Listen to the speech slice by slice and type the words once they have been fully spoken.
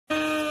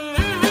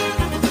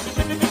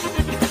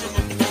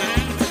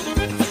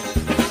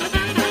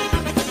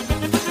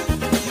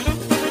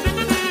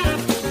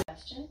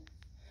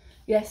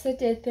Yes, I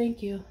did.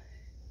 Thank you.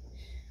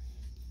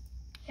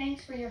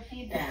 Thanks for your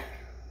feedback.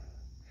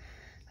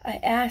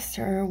 I asked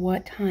her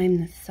what time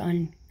the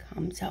sun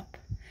comes up.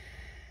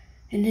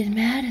 And in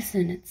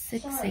Madison, it's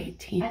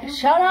 6:18.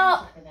 Shut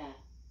up!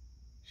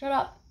 Shut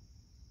up.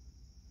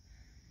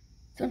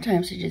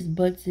 Sometimes she just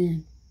butts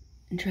in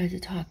and tries to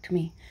talk to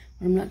me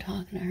when I'm not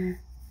talking to her.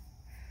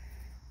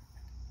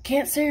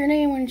 Can't say her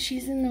name when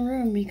she's in the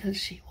room because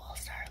she will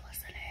start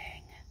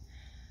listening.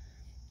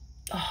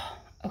 Oh,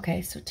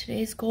 okay, so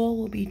today's goal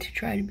will be to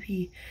try to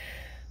be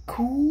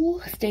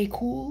cool, stay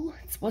cool.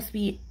 It's supposed to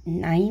be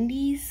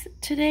 90s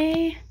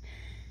today.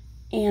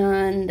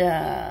 And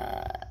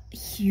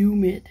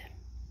humid.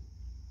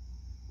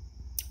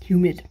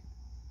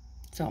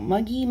 So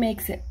muggy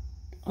makes it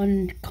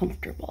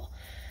uncomfortable.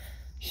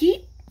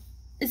 Heat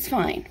is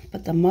fine,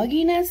 but the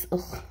mugginess,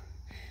 ugh.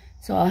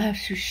 So I'll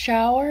have to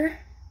shower.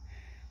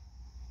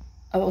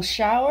 I will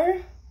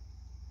shower.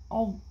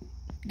 I'll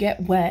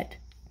get wet.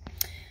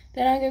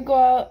 Then I'm gonna go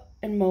out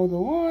and mow the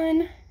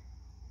lawn.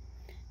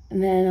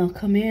 And then I'll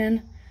come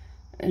in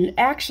and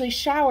actually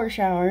shower.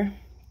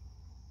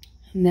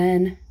 And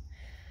then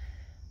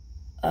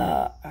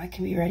I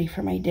can be ready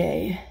for my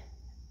day.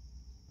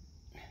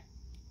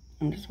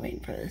 I'm just waiting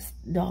for this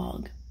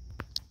dog.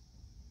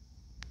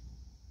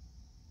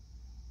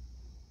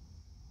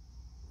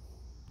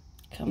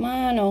 Come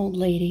on, old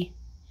lady.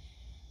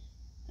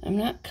 I'm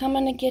not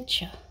coming to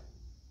get you.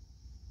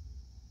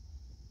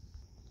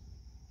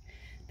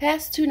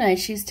 Past 2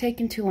 nights, she's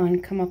taken too long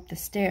to come up the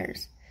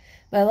stairs.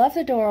 But I left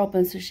the door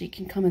open so she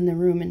can come in the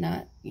room and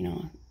not, you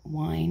know,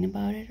 whine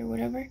about it or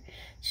whatever.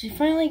 She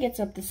finally gets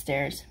up the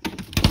stairs.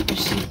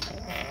 She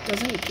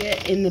doesn't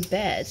get in the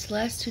bed. So the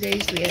last 2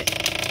 days we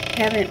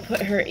haven't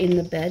put her in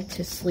the bed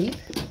to sleep.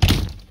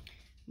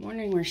 I'm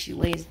wondering where she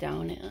lays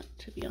down at,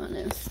 to be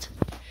honest.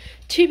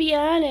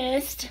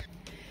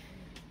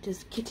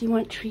 Does Kitty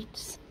want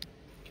treats?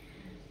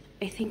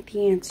 I think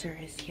the answer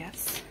is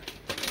yes.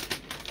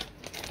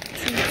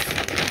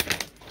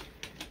 Treats.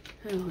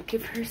 I will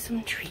give her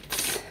some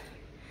treats.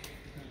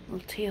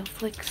 Little tail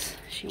flicks.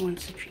 She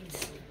wants the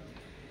treats.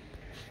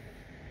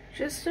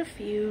 Just a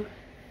few.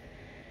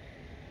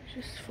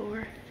 Just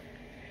 4.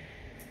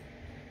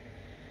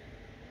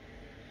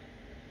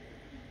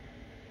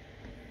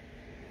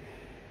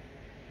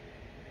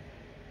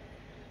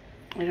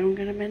 I don't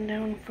gotta bend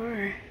down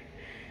far.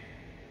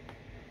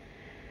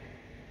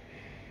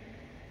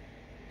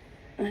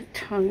 That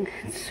tongue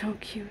is so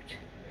cute.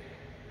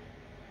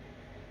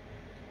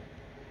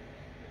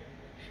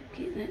 She's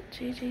getting it.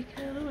 JJ,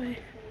 get out of the way.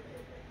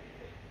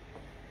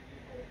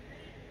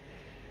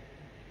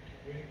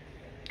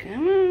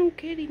 Come on,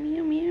 kitty,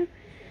 meow meow.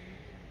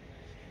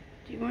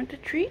 Do you want a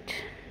treat?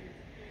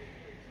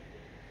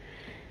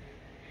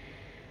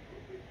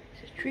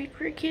 It's a treat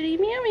for kitty,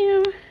 meow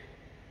meow.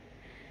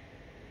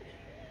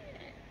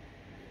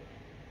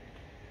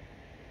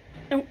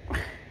 Oh,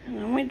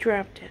 I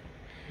dropped it.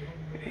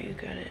 There, you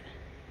got it.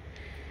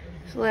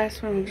 This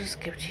last one I'll just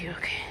give to you,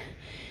 okay?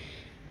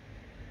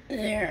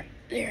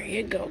 There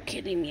you go,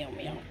 kitty, meow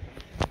meow.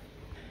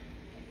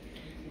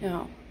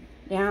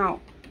 Now,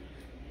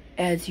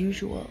 as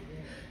usual,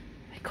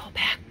 I go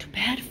back to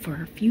bed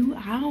for a few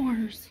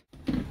hours.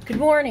 Good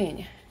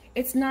morning.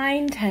 It's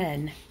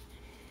 9:10.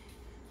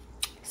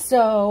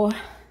 So,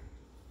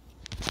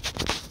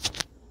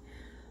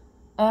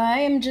 I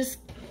am just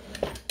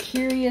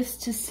curious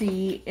to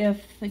see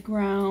if the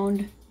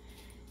ground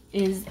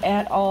is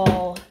at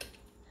all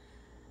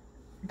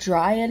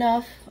dry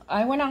enough.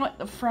 I went out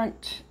the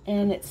front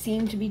and it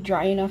seemed to be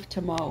dry enough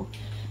to mow.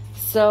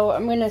 So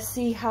I'm gonna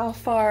see how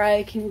far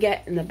I can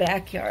get in the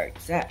backyard.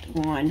 That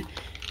lawn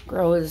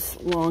grows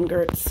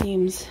longer, it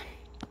seems.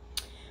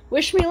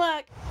 Wish me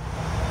luck.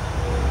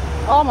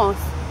 Almost.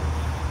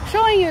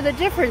 Showing you the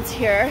difference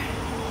here.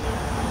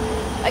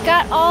 I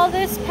got all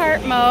this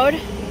part mowed.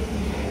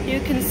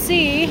 You can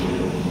see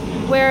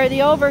where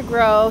the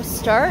overgrow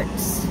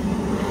starts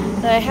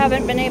that I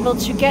haven't been able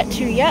to get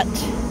to yet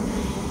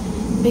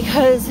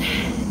because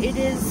it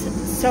is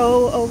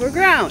so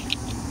overgrown.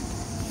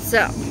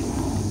 So,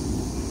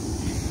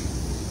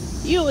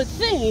 you would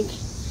think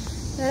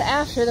that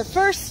after the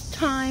first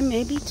time,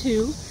 maybe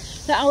 2,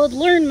 that I would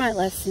learn my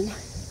lesson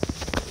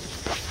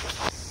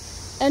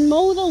and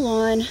mow the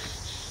lawn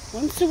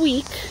once a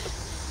week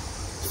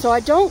so I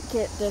don't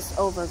get this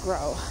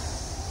overgrow.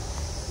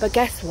 But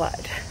guess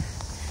what?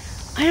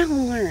 I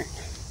don't learn.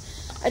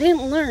 I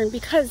didn't learn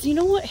because you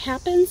know what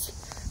happens?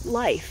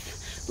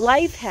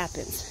 Life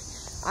happens.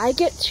 I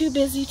get too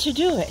busy to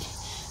do it.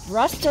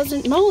 Russ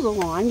doesn't mow the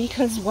lawn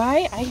because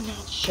why? I'm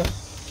not sure.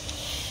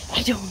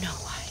 I don't know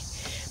why,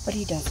 but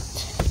he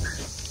doesn't.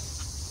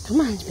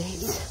 Come on,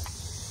 babies.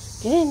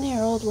 Get in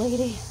there, old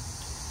lady.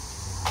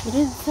 Get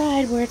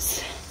inside where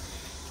it's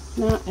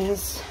not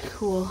as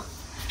cool.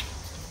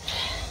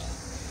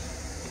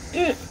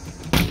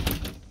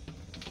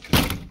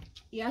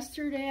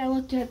 Yesterday I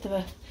looked at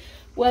the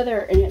weather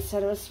and it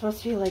said it was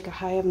supposed to be like a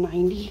high of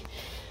 90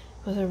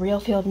 with a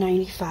real feel of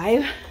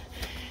 95.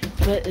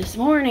 But this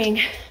morning,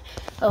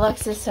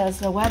 Alexa says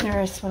the weather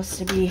is supposed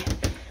to be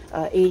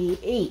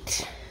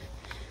 88.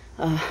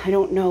 I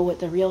don't know what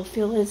the real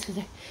feel is because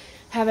I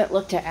haven't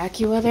looked at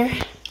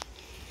AccuWeather.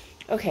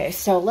 Okay,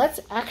 so let's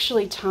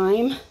actually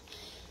time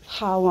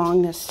how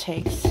long this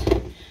takes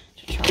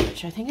to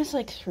charge. I think it's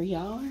like 3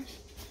 hours.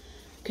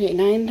 Okay,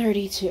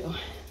 9:32.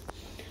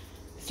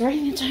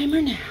 Starting the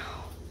timer now.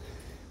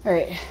 All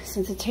right,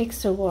 since it takes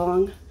so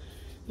long,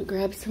 I'm gonna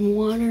grab some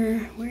water.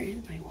 Where is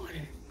my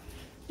water?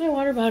 My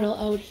water bottle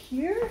out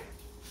here.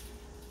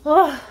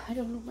 Oh, I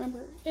don't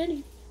remember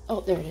any.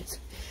 Oh, there it is.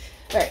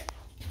 All right,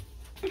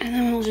 and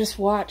then we'll just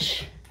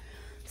watch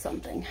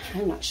something.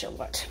 I'm not sure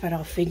what, but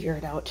I'll figure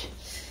it out.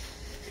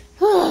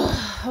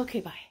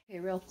 Okay, bye. Okay,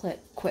 real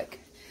quick.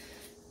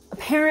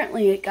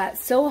 Apparently, it got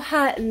so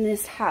hot in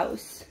this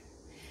house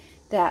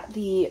that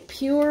the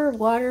pure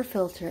water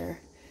filter,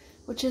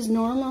 which is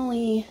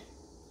normally,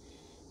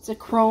 it's a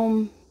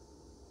chrome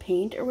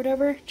paint or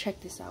whatever.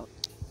 Check this out.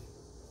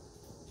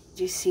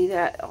 Do you see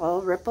that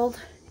all rippled?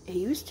 It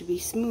used to be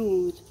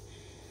smooth,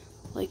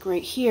 like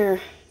right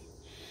here.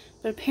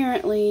 But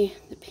apparently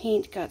the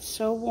paint got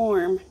so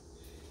warm,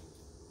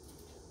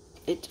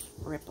 it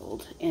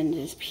rippled and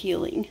is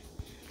peeling.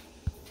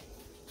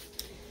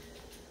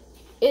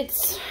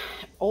 It's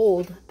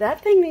old.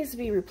 That thing needs to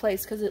be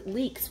replaced because it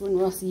leaks when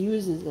Russ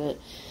uses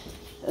it.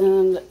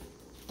 And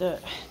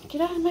get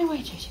out of my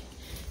way, JJ.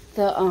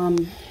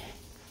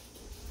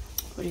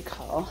 What do you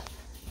call?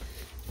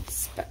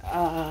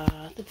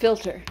 The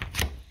filter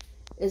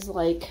is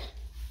like,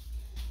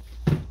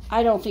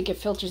 I don't think it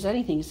filters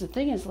anything. The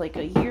thing is like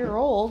a year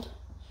old,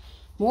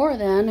 more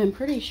than, I'm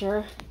pretty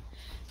sure.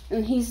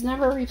 And he's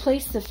never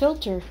replaced the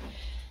filter.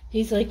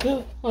 He's like,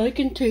 oh, I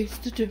can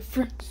taste the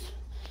difference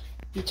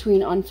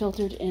between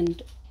unfiltered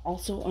and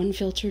also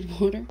unfiltered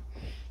water.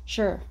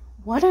 Sure,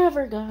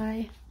 whatever,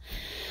 guy.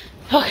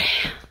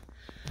 Okay,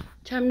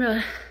 time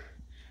to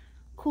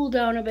cool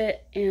down a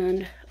bit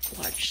and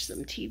watch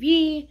some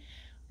TV.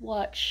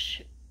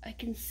 I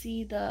can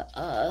see the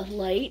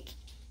light,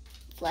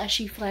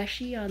 flashy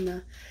on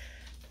the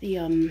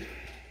what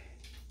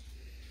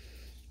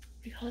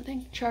do you call it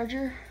thing?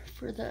 Charger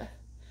for the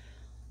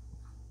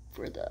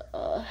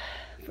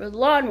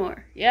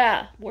lawnmower.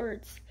 Yeah,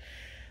 words.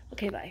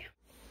 Okay, bye.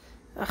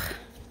 Ugh.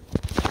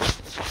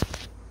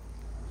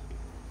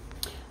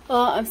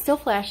 I'm still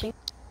flashing.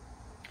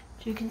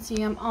 As you can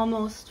see, I'm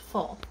almost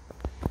full.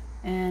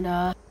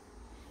 And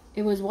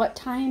it was what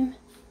time?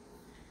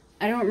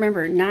 I don't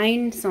remember.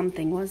 9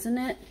 something, wasn't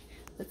it?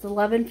 It's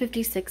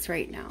 11:56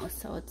 right now,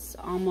 so it's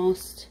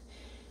almost,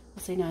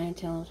 let's say 9,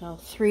 10,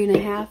 12,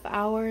 3.5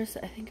 hours.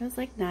 I think it was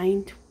like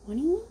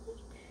 9:20,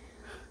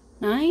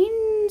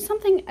 9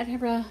 something. I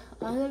didn't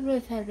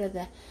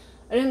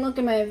look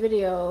at my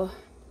video.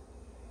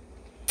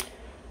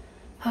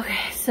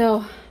 Okay,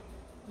 so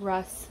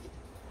Russ,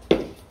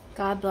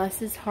 God bless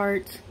his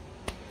heart.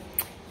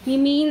 He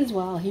means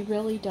well. He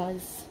really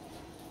does.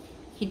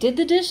 He did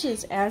the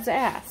dishes as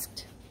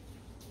asked.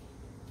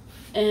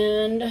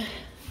 And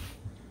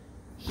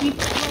he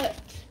put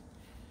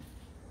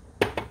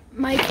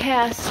my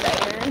cast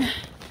iron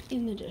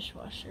in the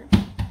dishwasher.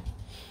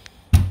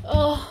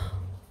 Oh,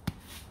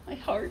 my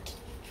heart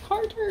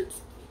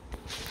hurts.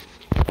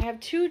 I have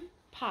 2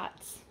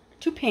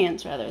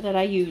 pans rather, that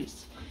I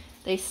use.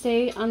 They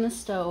stay on the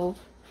stove,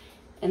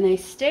 and they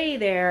stay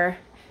there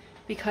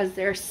because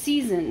they're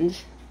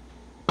seasoned.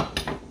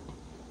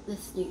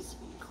 This needs to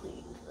be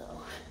cleaned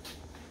though.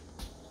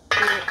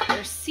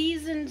 They're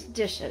seasoned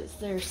dishes.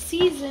 They're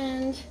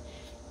seasoned.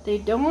 They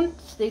didn't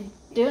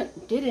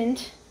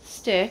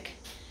stick.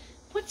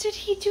 What did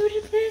he do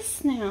to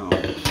this now?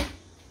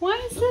 Why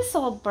is this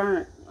all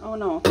burnt? Oh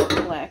no, it's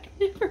black.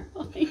 Never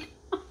mind.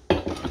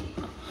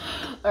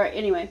 Alright,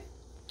 anyway.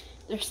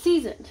 They're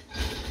seasoned.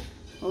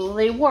 Well,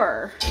 they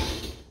were.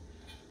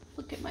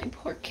 Look at my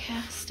poor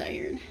cast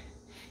iron.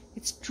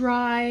 It's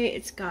dry.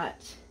 It's got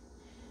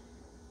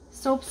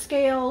soap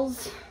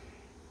scales.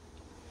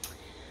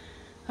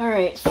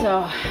 Alright,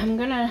 so I'm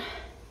gonna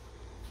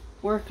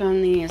work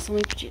on these. Let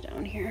me put you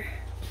down here.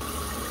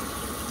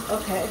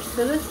 Okay,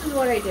 so this is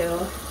what I do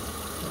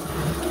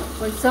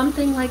when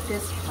something like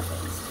this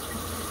happens.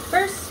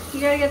 First, you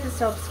gotta get the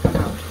soap scum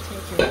out.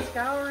 Take your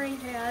scouring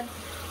pad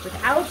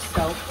without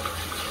soap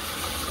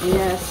and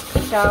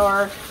just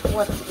scour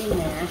what's in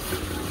there.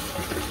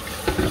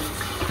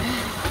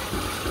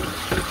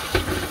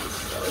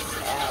 So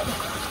sad.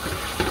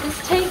 This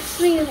takes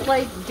me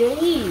like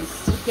days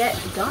to get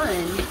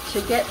done,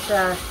 to get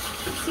the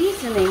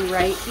seasoning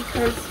right,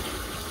 because,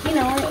 you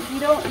know, if you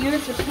don't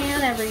use the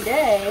pan every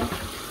day,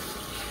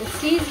 the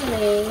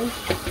seasoning,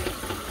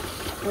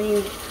 when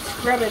you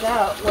scrub it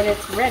out, when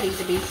it's ready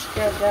to be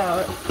scrubbed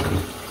out.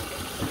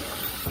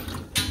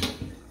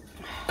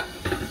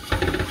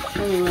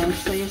 Anyway,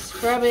 so you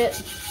scrub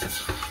it.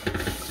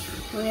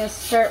 We're going to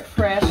start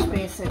fresh,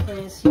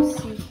 basically. As you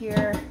see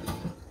here,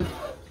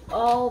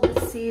 all the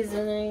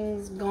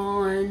seasoning's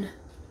gone.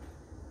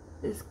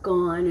 It's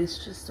gone. It's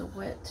just a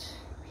wet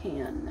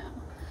pan now.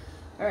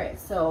 Alright,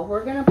 so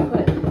we're going to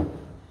put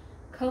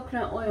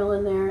coconut oil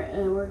in there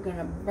and we're going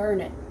to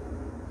burn it.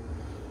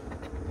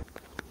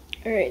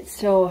 Alright,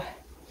 so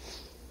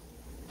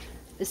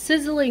the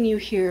sizzling you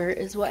hear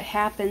is what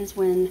happens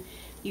when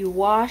you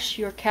wash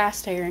your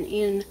cast iron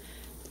in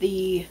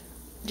the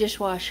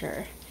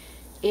dishwasher.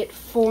 It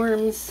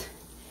forms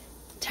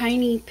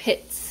tiny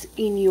pits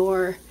in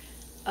your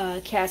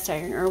cast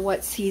iron, or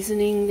what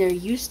seasoning there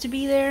used to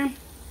be there.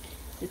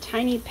 The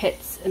tiny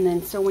pits, and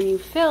then so when you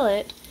fill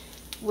it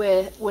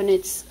with, when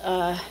it's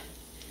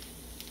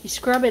you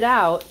scrub it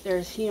out,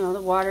 there's, you know,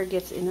 the water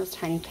gets in those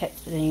tiny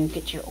pits, and then you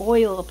get your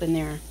oil up in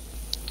there.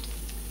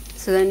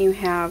 So then you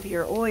have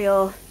your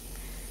oil,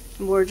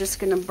 and we're just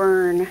gonna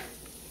burn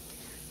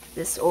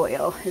this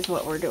oil is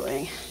what we're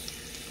doing.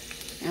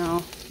 You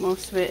know,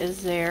 most of it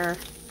is there,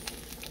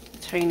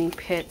 tiny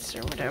pits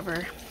or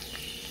whatever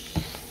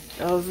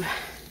of,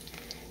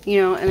 you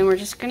know, and then we're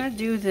just gonna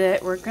do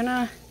that. We're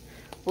gonna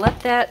let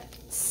that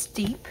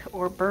steep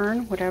or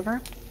burn,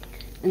 whatever,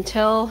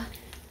 until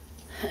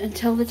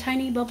the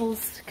tiny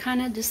bubbles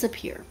kind of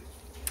disappear.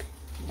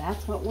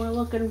 That's what we're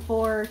looking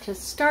for to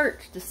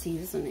start the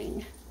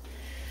seasoning.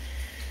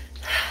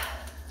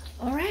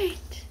 All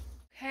right.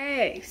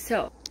 Okay,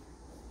 so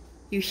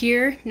you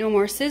hear no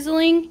more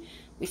sizzling.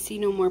 We see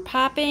no more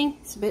popping.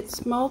 It's a bit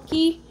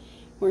smoky.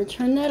 We're gonna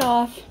turn that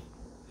off.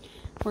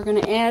 We're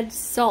gonna add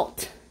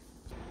salt.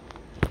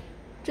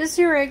 Just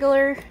your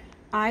regular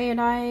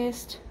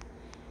iodized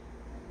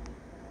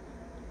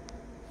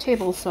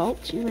table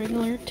salt, your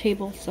regular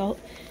table salt.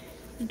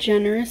 A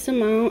generous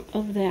amount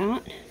of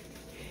that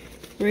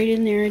right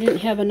in there. I didn't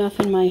have enough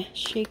in my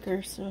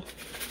shaker, so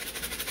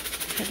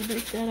I had to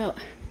break that out.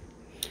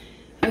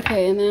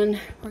 Okay, and then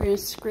we're gonna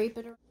scrape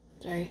it.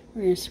 Sorry,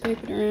 we're gonna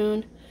scrape it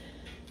around.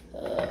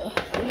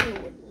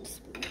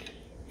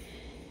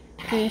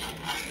 Okay,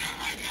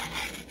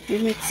 you're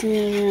mixing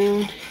it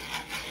around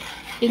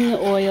in the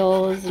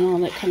oils and all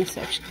that kind of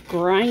stuff. Just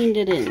grind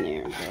it in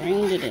there.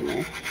 Grind it in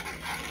there.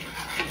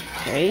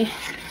 Okay.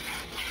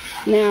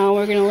 Now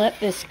we're gonna let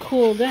this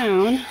cool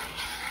down.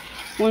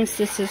 Once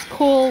this is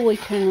cool, we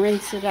can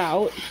rinse it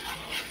out.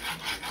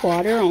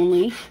 Water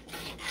only.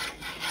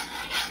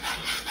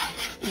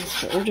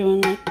 That's what we're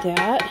doing like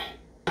that.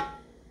 I'm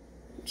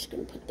just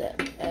gonna put that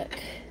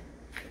back.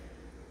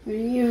 We're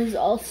gonna use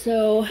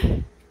also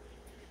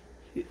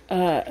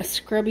a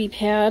scrubby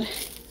pad.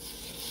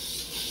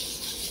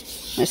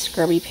 My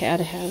scrubby pad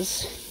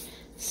has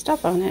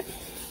stuff on it.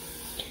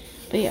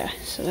 But yeah,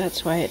 so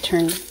that's why it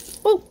turned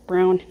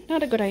brown.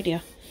 Not a good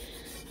idea.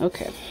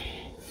 Okay.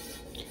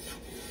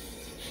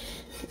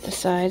 Get the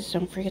sides.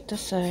 Don't forget the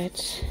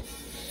sides.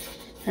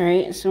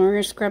 Alright, so we're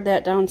going to scrub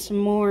that down some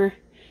more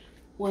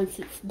once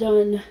it's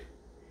done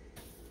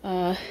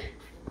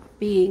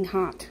being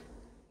hot.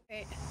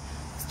 Okay.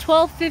 It's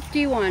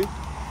 12:51.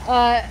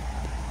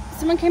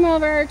 Someone came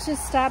over to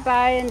stop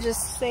by and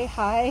just say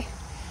hi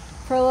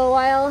for a little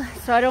while,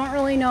 so I don't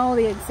really know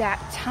the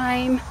exact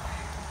time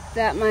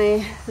that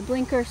the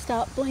blinker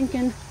stopped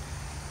blinking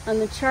on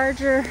the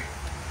charger.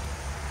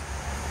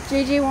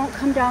 JJ won't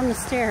come down the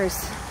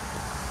stairs.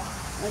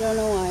 I don't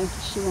know why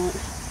she won't.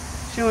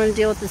 She don't want to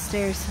deal with the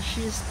stairs, so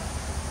she's just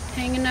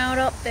hanging out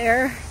up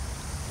there.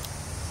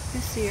 I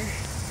see her.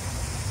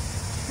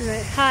 She's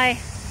like, hi.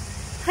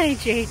 Hi,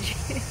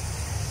 JJ.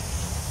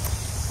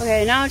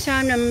 Okay, now it's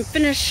time to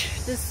finish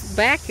this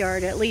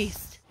backyard at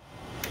least.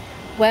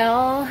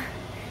 Well,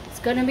 it's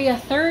gonna be a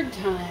third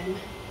time.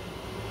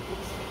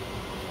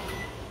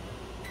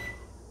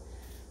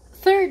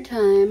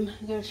 I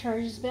gotta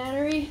charge this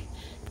battery,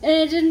 and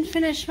I didn't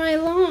finish my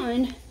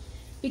lawn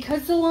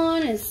because the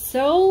lawn is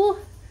so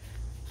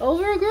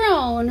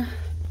overgrown.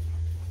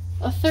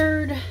 A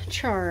third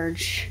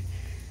charge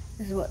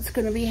is what's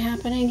gonna be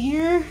happening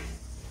here.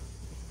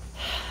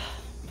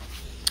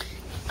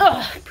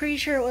 Pretty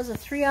sure it was a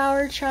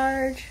 3-hour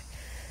charge,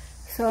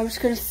 so I'm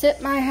just gonna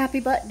sit my happy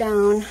butt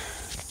down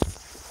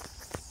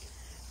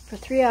for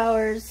 3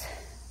 hours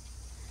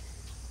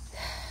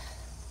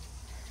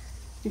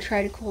and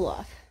try to cool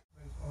off.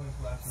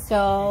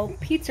 So,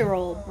 pizza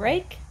roll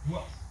break.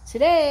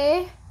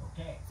 Today,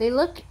 they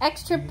look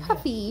extra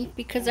puffy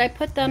because I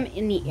put them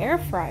in the air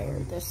fryer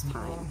this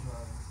time.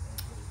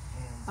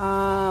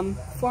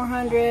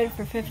 400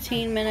 for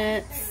 15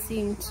 minutes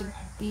seemed to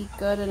be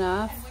good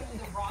enough.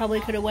 Probably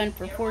could have went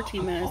for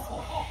 14 minutes.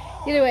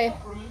 Either way,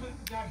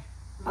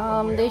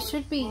 they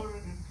should be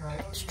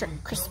extra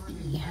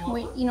crispy.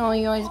 Wait, you know,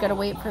 you always gotta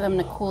wait for them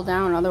to cool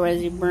down,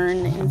 otherwise you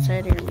burn the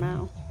inside of your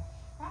mouth.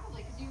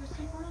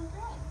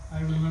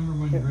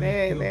 They're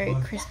very, very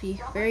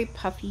crispy, very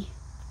puffy.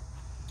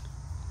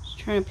 Just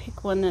trying to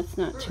pick one that's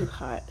not too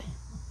hot.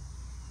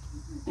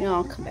 You know,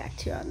 I'll come back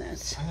to you on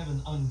this. I had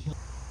an until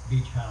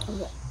beach house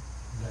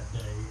that day.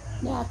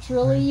 And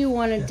naturally, you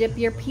want to dip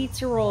your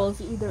pizza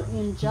rolls either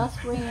in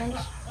just ranch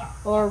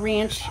or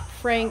Ranch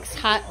Frank's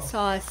hot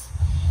sauce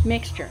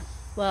mixture.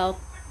 Well,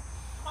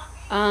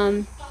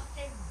 I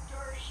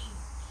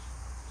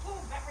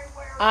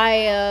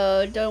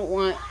don't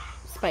want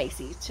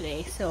spicy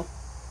today, so.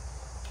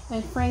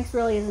 And Frank's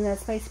really isn't that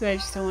spicy, but I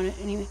just don't want it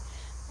anyway.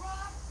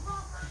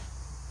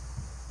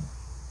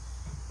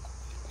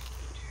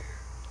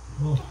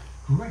 Oh,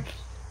 great.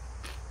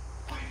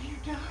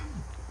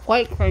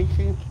 quite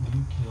crunchy.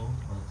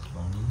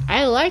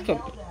 I like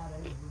them.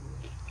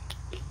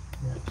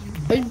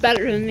 It's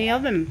better than the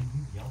oven.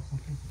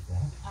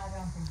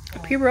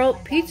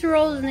 Pizza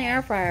rolls in the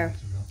air fryer.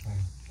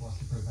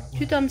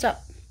 2 thumbs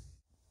up.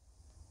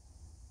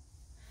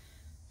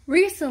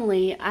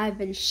 Recently, I've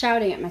been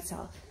shouting at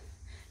myself.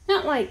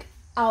 Not like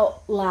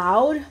out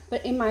loud,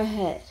 but in my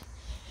head.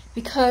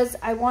 Because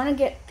I want to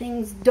get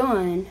things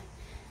done,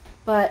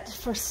 but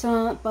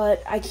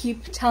I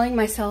keep telling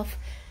myself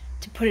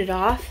to put it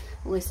off.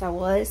 At least I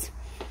was.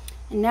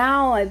 And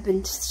now I've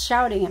been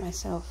shouting at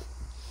myself.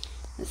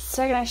 The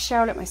second I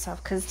shout at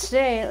myself, because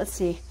today, let's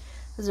see,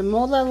 there's a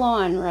mow the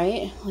lawn,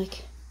 right?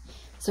 Like,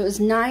 so it was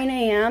 9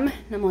 a.m.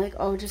 and I'm like,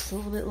 oh, just a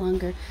little bit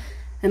longer.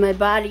 And my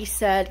body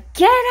said,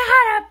 get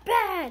out of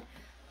bed.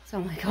 So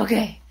I'm like,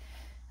 okay.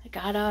 I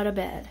got out of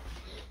bed.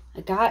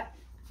 I got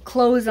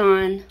clothes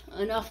on,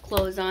 enough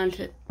clothes on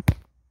to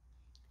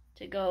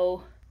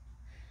go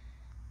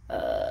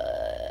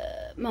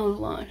mow the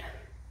lawn.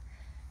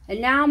 And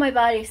now my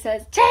body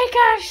says, take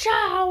a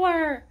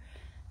shower.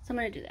 So I'm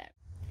going to do that.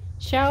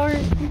 Shower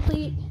is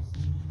complete.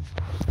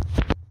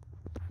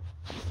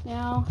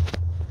 Now,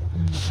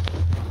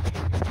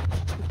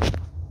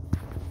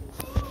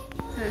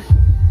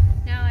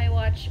 now I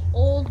watch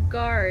Old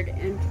Guard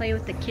and play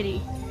with the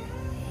kitty.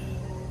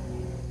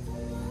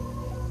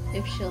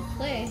 If she'll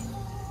play.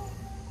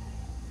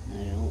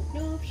 I don't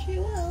know if she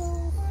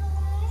will.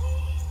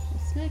 I'll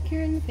smack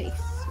her in the face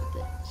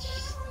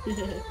with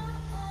it.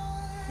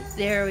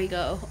 There we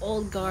go.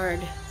 Old Guard.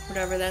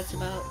 Whatever that's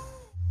about.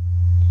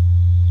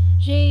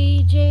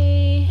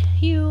 JJ,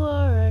 you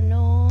are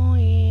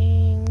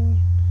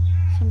annoying.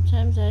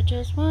 Sometimes I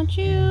just want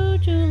you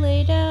to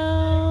lay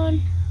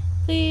down.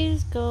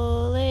 Please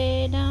go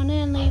lay down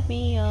and leave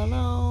me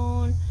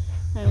alone.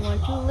 I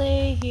want to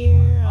lay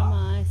here on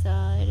my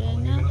side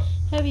and not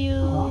have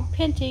you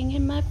panting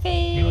in my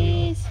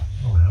face.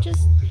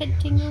 Just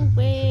panting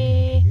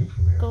away.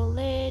 Go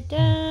lay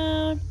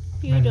down.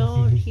 You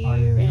don't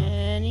hear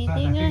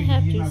anything I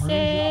have to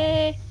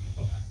say.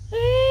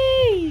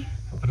 Hey!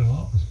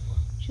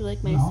 Did you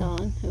like my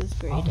song? It was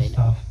great, I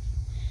know.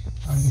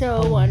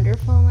 So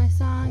wonderful, my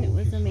song. It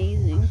was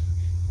amazing.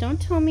 Don't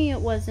tell me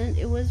it wasn't.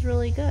 It was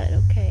really good,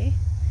 okay?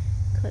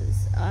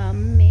 Because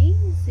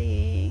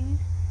amazing.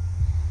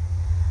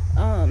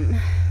 I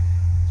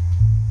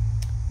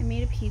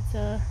made a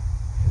pizza.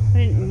 I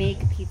didn't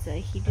make a pizza. I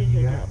heated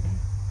it up.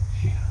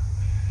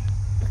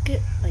 Look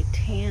at, like,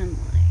 tan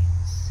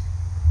lines.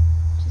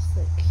 Just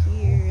like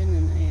here, and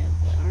then I have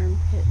the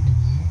armpit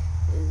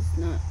is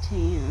not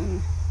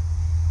tan.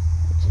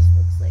 It just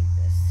looks like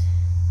this.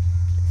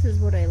 This is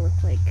what I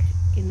look like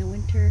in the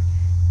winter,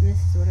 and this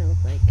is what I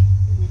look like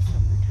in the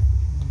summertime.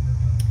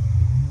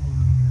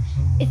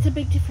 It's a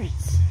big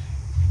difference,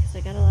 because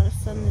I got a lot of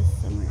sun this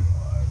summer.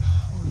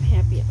 I'm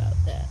happy about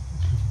that.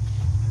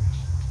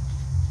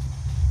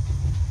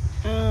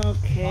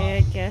 Okay,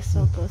 I guess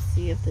I'll go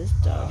see if this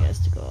dog has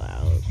to go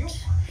out.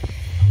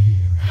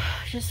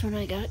 Just when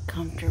I got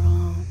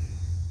comfortable.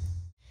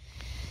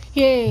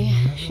 Yay,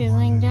 she's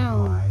laying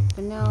down.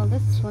 But now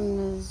this one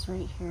is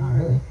right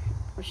here.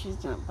 Where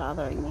she's not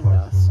bothering me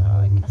though, so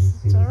I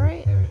guess it's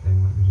alright.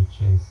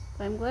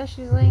 But I'm glad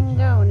she's laying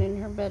down in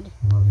her bed.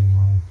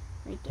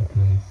 Right there.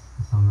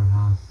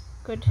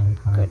 Good,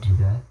 good.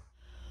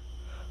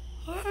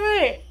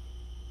 Alright.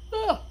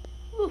 Oh,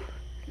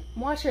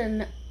 I'm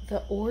watching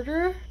The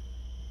Order.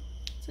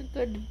 It's a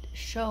good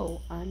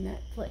show on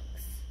Netflix.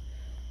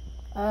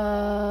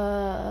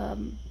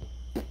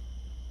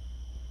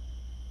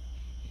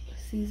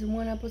 Season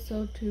 1,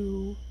 episode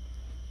 2.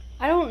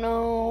 I don't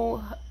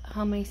know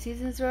how many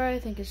seasons there are. I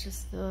think it's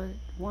just the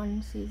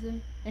 1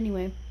 season.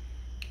 Anyway,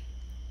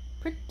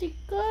 pretty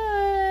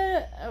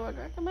good. I would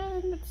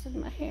recommend. It's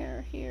in my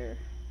hair here.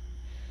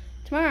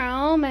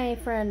 Tomorrow, my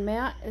friend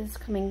Matt is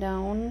coming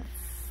down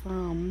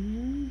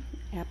from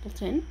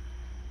Appleton.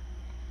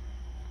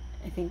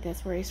 I think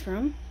that's where he's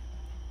from.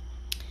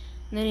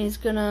 And then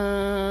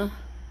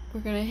we're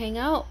gonna hang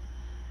out.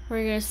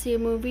 We're gonna see a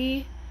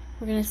movie.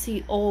 We're gonna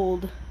see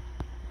Old.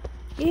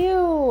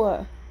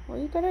 Ew! Why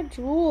you gotta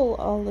drool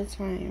all the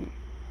time?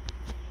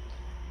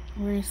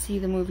 We're gonna see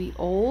the movie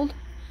Old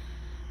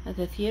at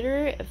the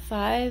theater at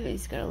 5.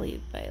 He's gotta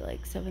leave by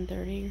like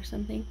 7:30 or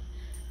something.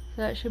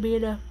 So that should be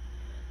enough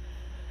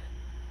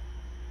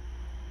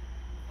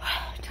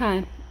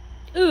time.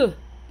 Ugh!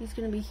 He's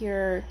gonna be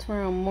here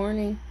tomorrow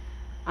morning.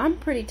 I'm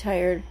pretty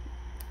tired,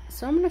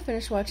 so I'm gonna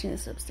finish watching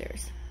this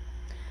upstairs.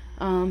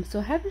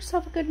 So have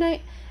yourself a good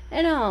night,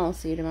 and I'll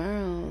see you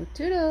tomorrow.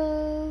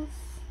 Toodles!